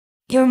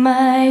You're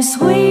my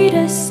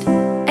sweetest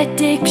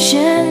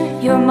addiction,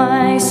 you're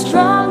my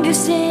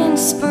strongest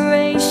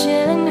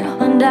inspiration,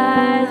 and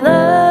I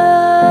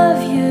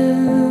love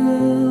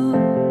you.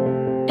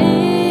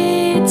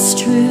 It's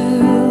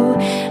true,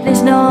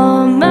 there's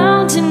no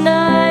mountain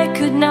I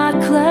could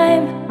not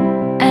climb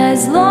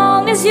as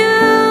long as you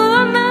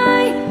are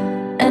mine,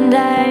 and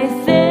I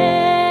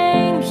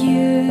thank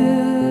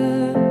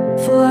you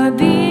for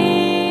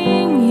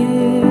being you.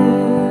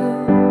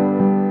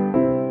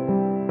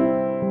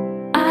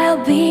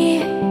 I'll be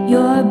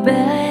your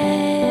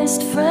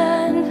best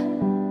friend,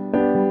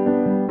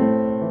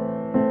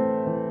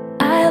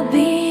 I'll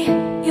be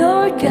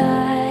your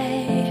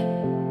guide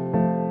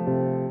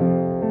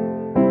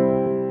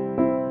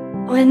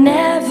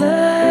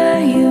whenever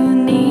you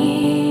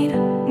need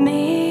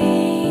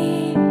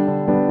me.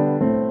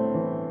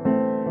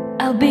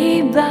 I'll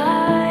be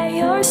by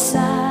your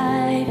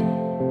side.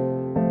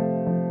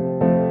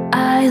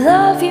 I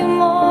love you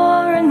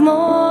more and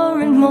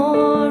more and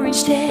more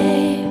each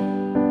day.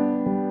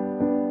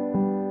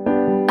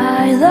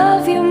 I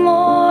love you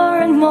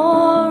more and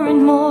more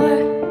and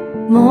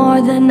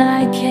more than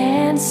I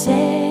can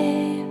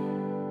say.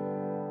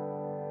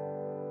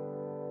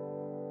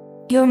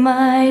 You're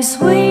my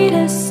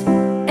sweetest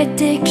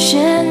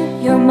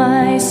addiction, you're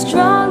my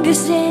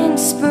strongest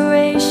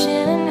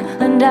inspiration,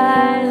 and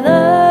I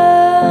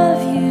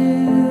love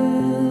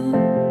you.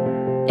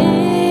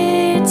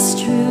 It's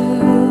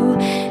true,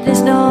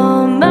 there's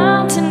no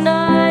mountain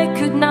I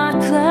could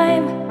not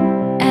climb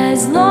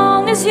as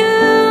long as you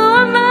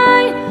are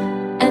mine,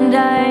 and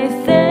I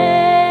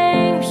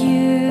thank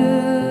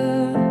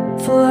you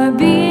for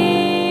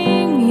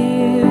being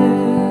you.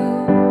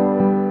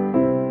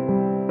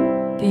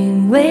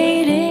 Been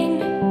waiting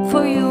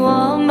for you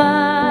all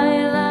my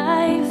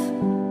life.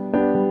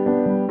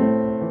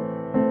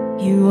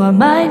 You are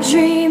my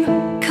dream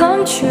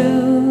come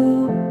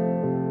true.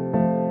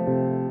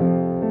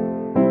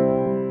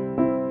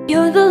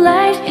 You're the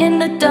light in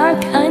the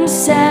dark,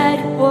 unsad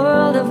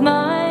world of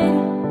mine.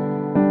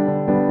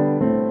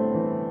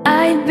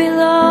 I'd be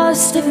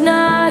lost if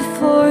not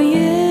for you,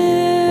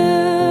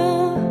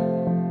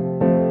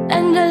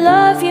 and I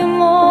love you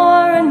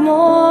more and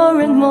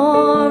more and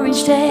more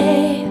each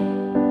day.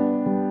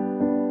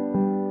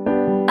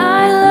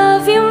 I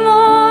love you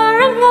more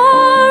and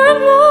more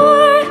and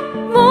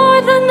more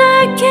than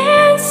I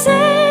can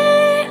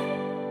say.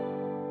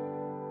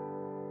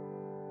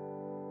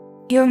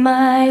 You're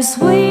my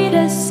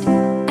sweetest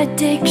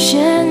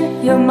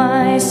addiction, you're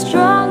my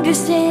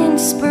strongest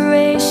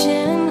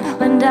inspiration,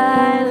 and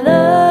I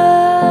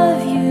love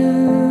you.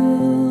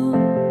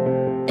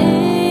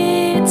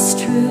 It's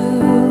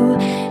true,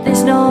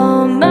 there's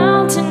no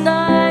mountain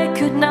I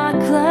could not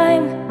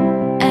climb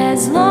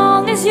as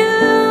long as you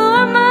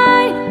are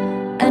mine,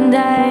 and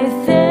I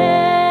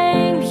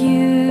thank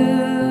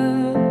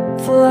you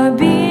for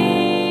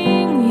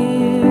being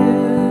you.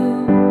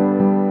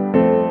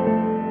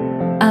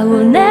 I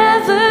will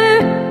never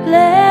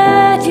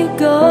let you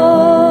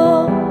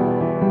go,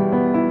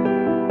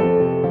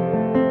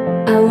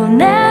 I will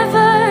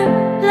never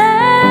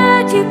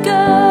let you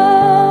go.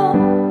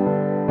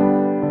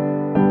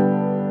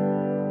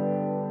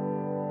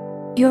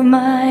 You're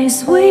my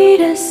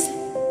sweetest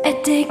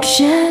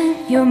addiction,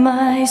 you're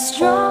my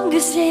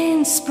strongest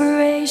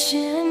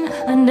inspiration,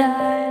 and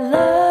I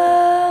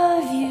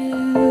love you.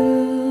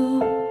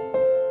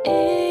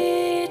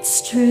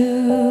 It's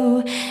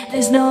true,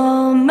 there's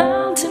no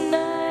mountain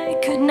I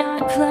could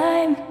not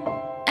climb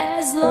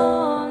as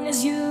long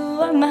as you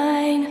are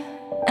mine,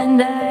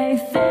 and I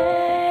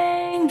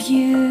thank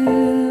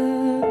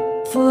you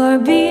for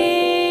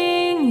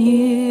being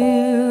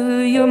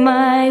you. You're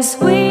my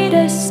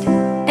sweetest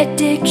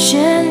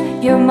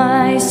addiction, you're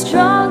my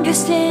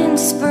strongest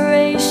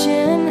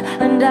inspiration,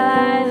 and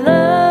I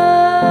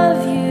love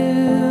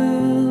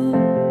you.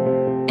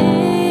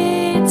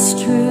 It's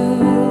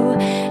true,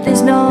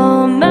 there's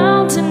no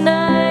mountain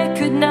I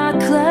could not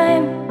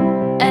climb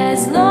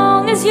as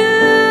long as you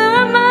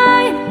are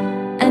mine,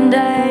 and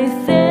I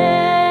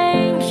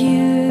thank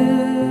you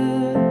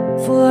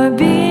for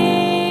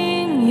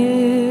being you.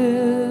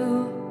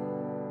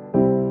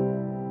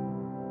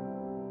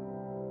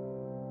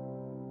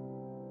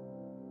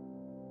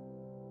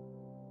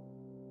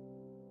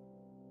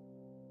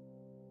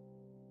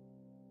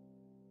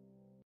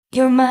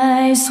 You're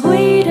my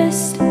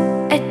sweetest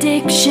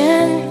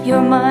addiction,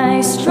 you're my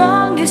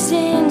strongest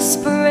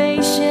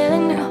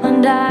inspiration,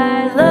 and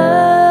I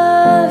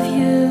love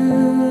you.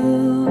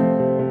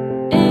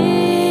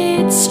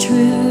 It's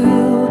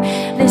true,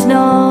 there's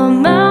no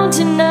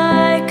mountain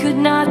I could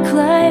not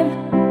climb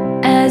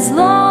as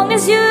long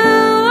as you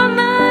are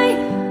mine,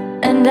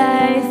 and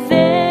I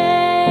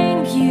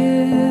thank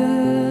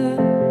you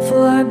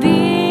for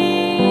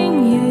being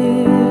you.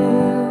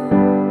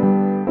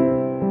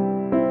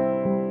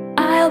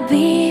 I'll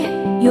be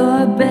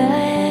your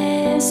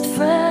best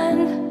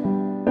friend,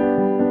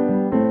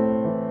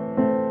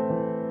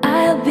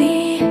 I'll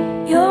be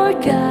your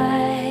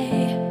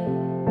guide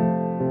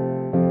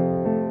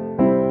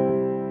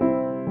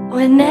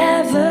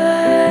whenever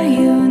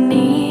you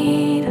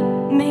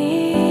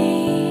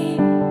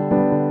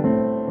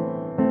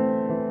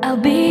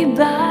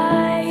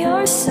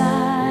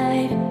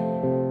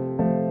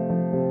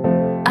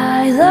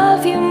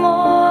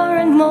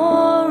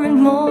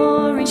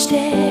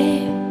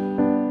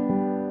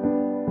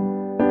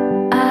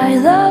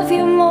love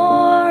you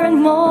more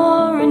and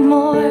more and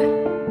more,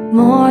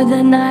 more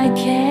than I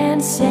can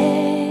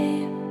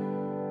say.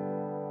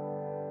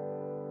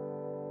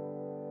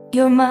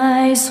 You're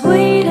my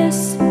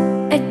sweetest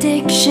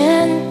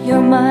addiction,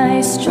 you're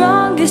my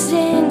strongest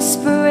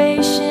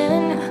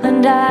inspiration,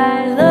 and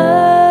I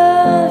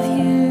love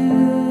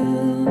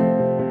you.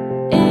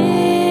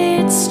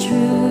 It's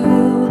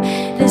true,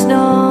 there's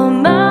no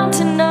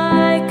mountain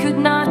I could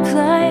not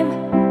climb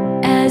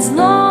as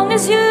long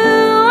as you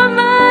are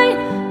mine,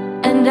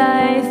 and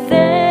I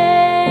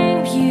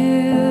thank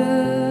you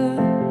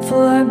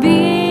for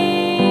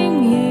being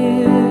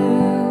you.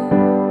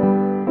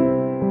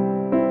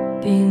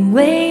 Been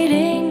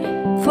waiting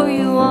for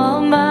you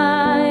all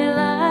my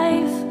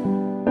life.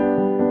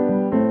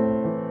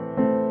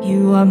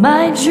 You are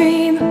my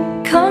dream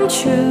come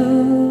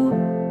true.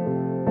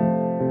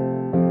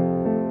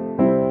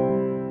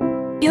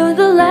 You're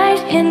the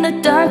light in the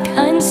dark,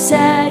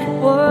 unsad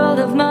world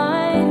of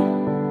mine.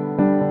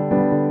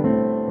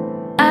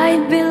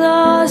 I'd be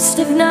lost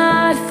if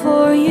not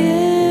for you.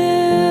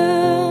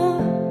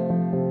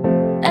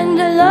 And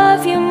I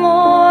love you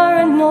more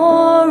and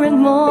more and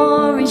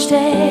more each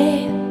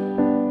day.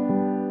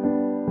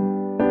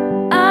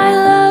 I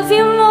love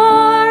you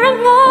more and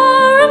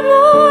more and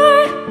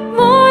more,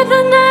 more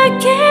than I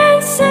can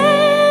say.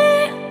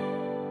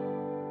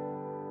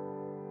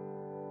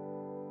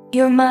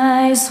 You're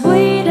my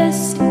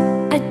sweetest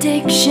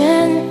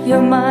addiction,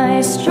 you're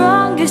my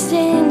strongest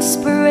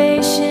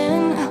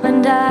inspiration,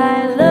 and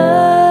I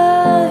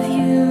love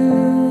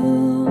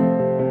you.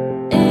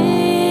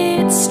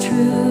 It's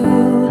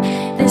true,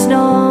 there's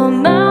no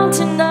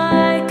mountain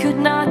I could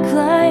not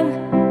climb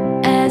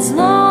as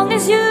long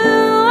as you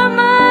are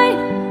mine,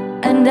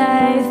 and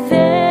I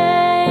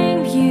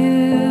thank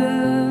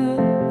you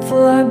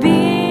for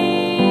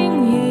being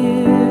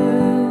you.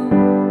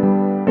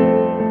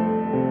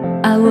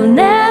 I will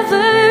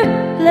never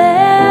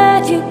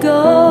let you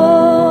go.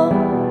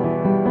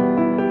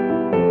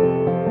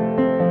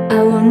 I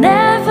will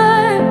never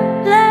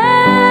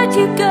let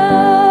you go.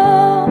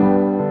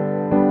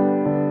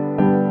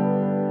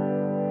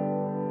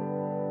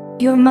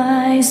 You're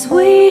my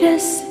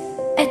sweetest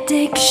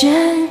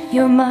addiction,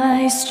 you're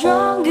my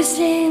strongest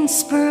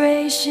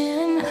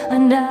inspiration,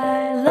 and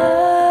I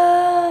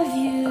love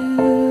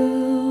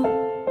you.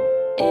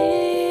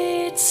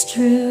 It's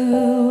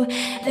true,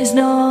 there's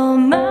no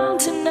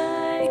mountain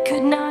I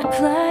could not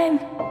climb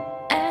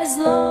as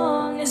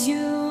long as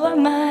you are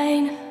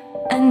mine,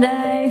 and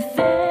I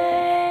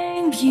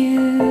thank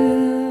you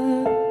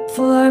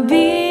for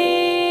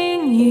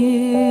being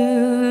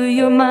you.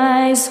 You're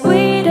my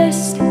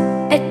sweetest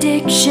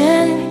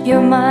addiction,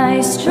 you're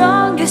my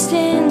strongest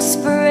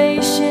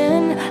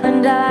inspiration,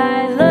 and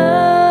I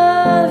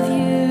love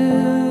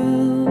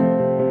you.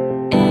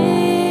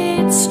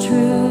 It's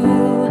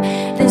true,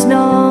 there's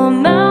no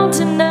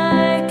mountain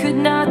I could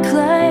not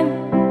climb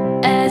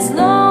as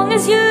long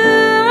as you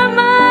are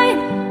mine,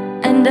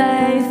 and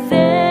I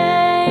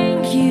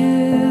thank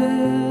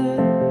you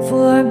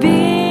for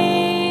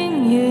being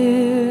you.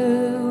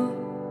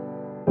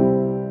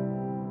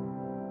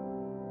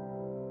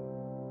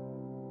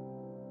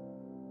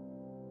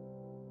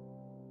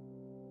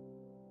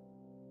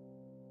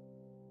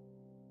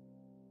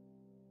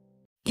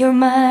 You're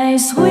my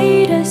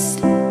sweetest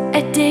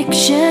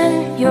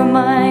addiction, you're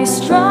my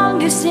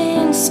strongest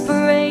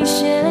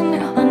inspiration,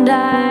 and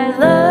I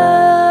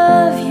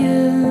love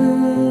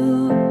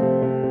you.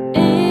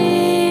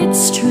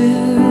 It's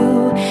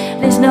true,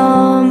 there's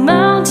no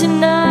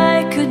mountain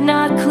I could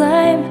not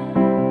climb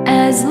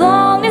as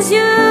long as you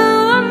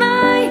are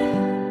mine,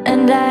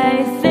 and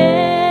I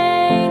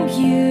thank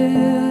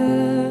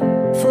you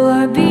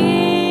for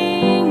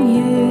being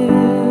you.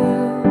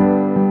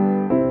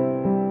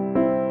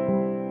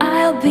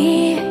 I'll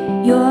be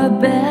your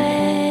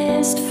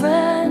best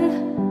friend.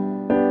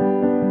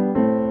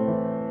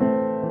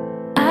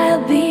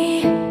 I'll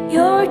be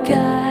your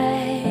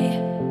guide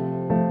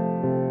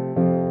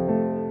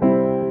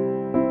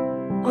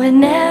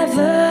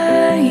whenever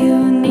you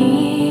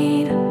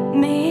need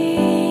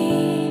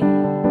me.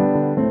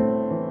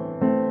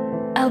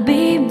 I'll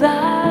be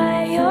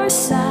by your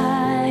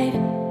side.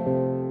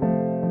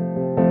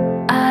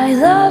 I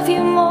love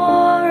you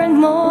more and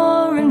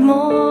more and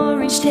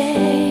more each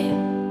day.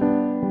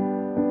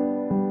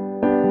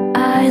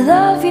 I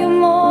love you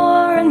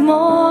more and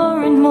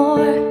more and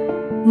more,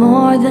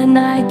 more than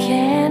I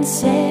can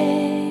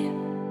say.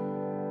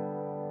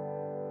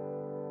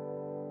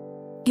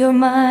 You're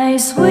my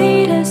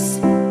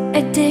sweetest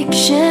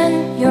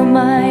addiction, you're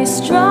my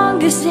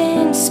strongest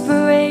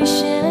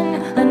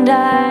inspiration, and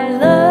I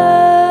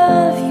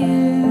love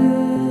you.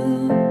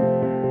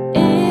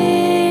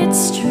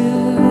 It's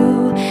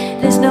true,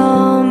 there's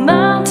no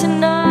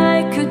mountain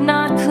I could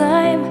not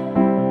climb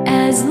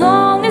as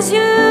long as you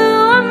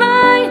are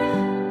mine,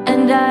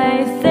 and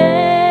I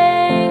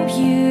thank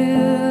you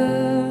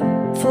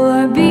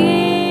for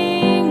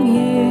being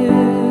you.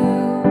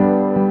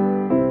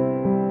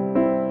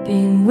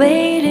 Been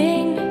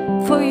waiting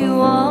for you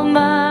all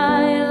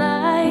my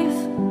life.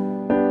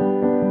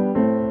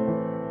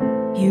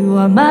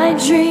 are my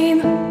dream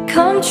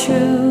come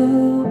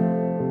true.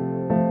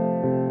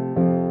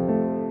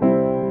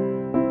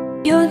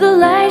 You're the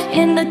light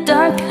in the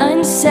dark,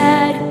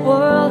 unsad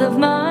world of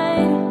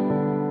mine.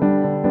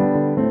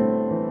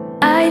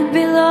 I'd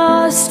be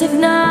lost if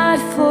not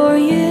for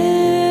you.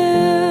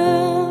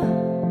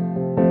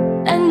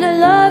 And I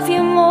love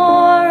you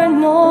more and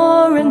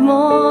more and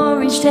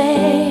more each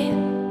day.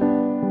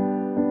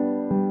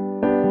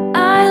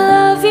 I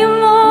love you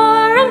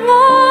more and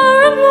more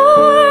and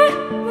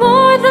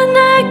more than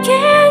I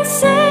can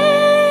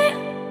say.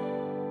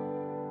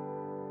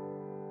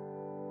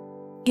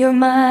 You're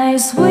my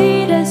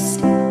sweetest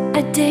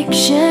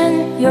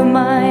addiction, you're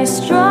my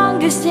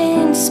strongest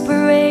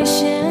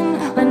inspiration,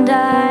 and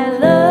I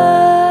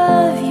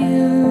love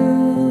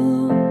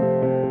you.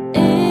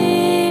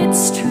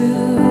 It's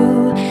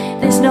true,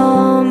 there's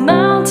no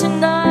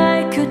mountain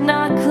I could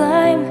not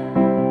climb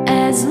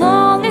as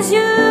long as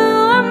you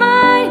are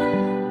mine.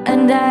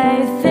 And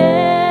I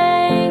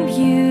thank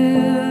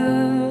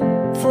you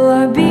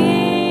for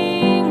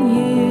being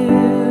you.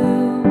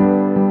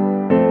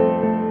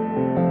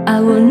 I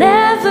will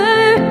never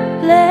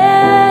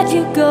let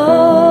you go.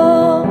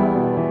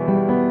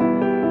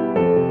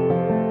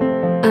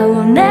 I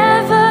will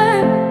never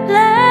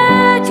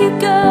let you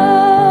go.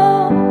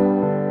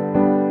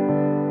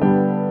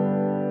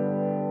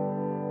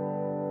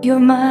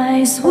 You're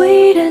my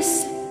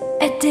sweetest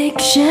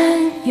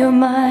addiction, you're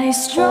my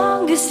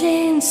strongest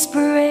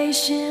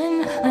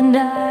inspiration, and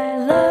I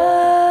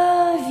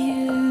love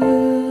you.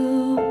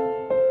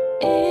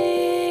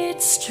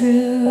 It's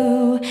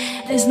true,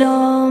 there's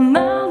no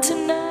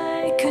mountain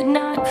I could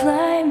not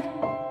climb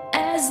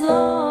as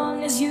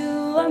long as you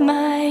are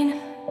mine.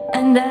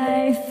 And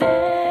I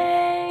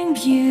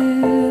thank you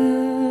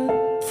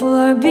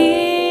for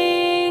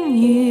being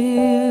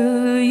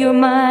you. You're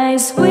my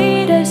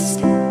sweetest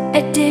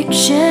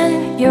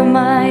addiction, you're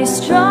my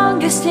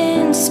strongest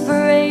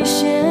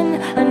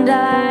inspiration, and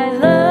I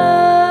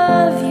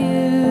love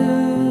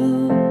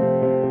you.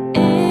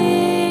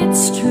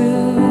 It's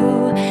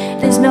true,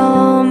 there's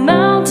no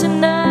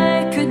mountain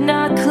I could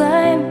not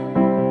climb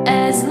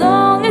as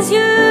long as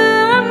you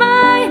are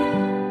mine.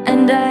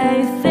 And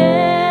I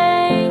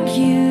thank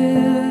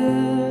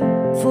you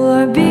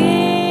for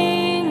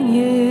being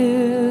you.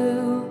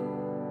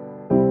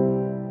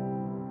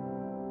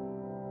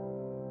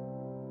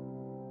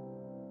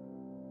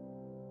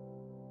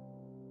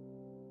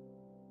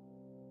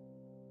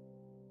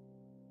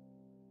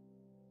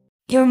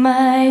 You're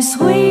my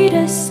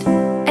sweetest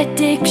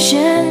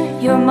addiction,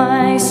 you're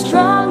my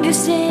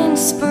strongest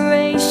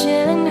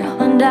inspiration,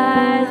 and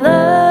I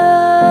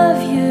love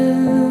you.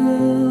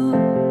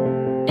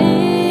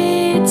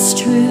 It's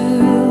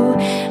true,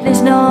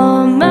 there's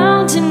no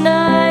mountain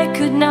I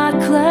could not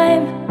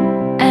climb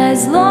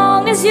as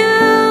long as you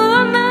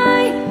are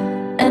mine.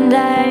 And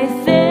I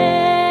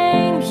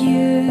thank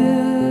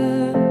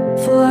you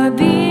for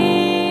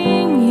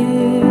being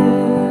you.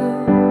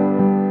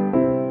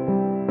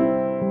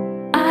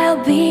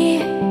 I'll be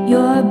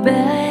your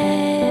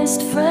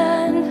best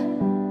friend.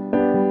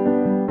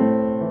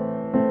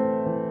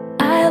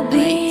 I'll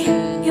be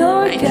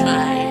your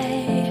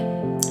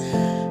guide.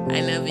 I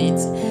love it.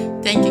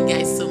 Thank you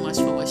guys so much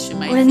for watching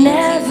my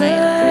whenever video. I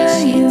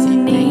appreciate you it.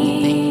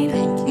 need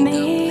Thank you.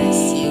 me. God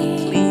bless you.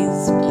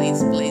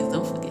 Please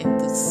don't forget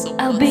to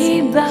support. I'll be me.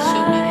 Show me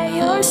by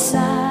your love.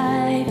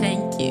 side.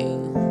 Thank you.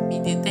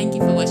 Thank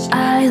you for watching.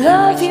 I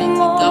love you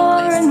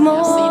more and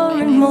more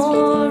and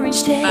more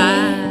each day.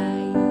 Bye.